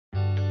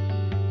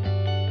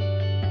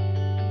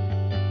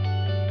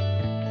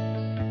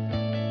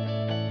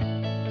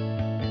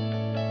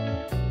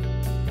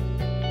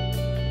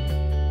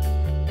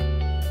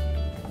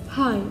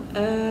Hi,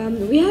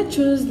 we had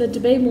choose the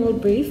Dubai Mall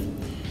brief.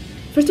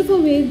 First of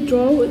all, we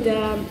draw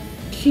the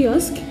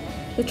kiosk,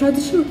 the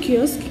traditional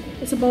kiosk.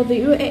 It's about the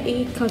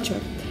UAE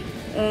culture.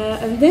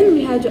 And then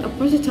we had a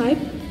prototype.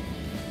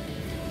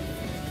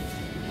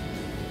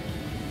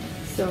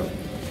 So,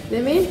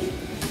 the main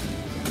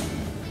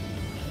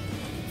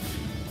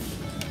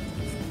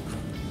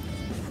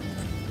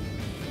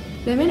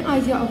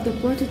idea of the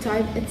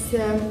prototype it's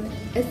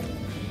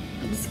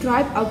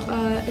describe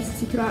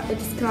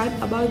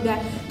about the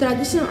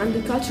tradition and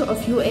the culture of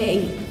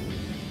UAE.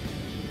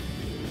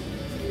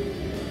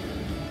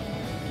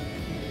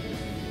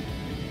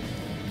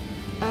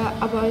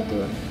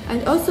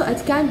 And also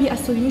it can be a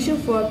solution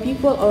for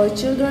people or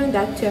children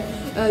that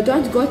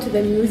don't go to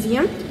the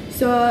museum.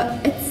 So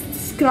it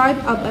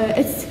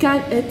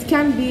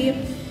can be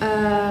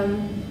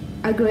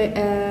a great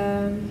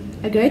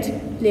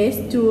place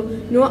to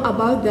know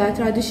about the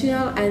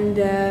traditional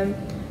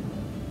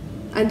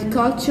and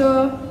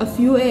culture of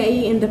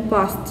UAE in the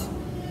past.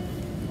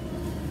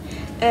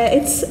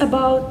 It's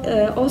about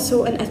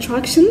also an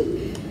attraction.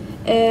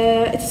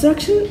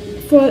 Attraction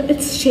for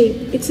its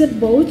shape. It's a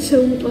boat,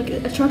 so like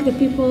attract the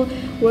people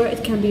where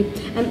it can be.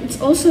 And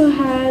it also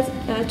has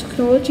a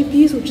technology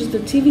piece, which is the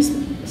TV,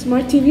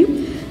 smart TV,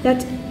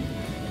 that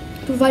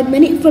provide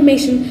many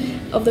information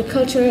of the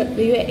culture,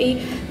 the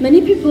UAE.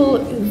 Many people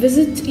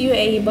visit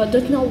UAE but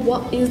don't know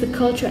what is the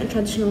culture and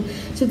traditional.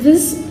 So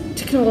this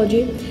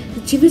technology,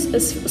 the TV,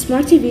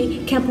 smart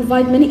TV, can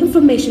provide many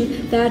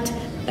information that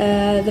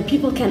the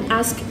people can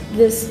ask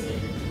this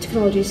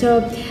technology.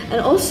 So, and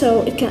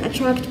also it can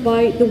attract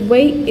by the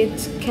way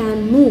it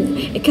can move.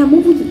 It can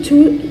move with the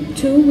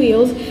two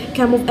wheels. It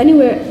can move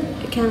anywhere.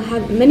 It can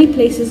have many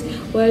places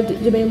where the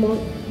Dubai Mall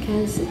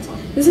can sit.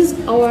 This is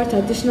our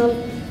traditional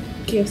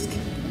kiosk.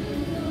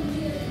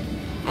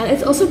 And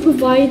it also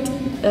provides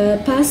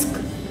past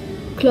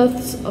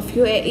clothes of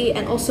UAE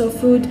and also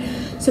food,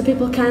 so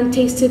people can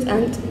taste it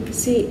and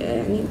see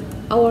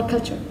our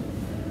culture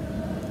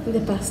in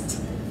the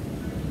past.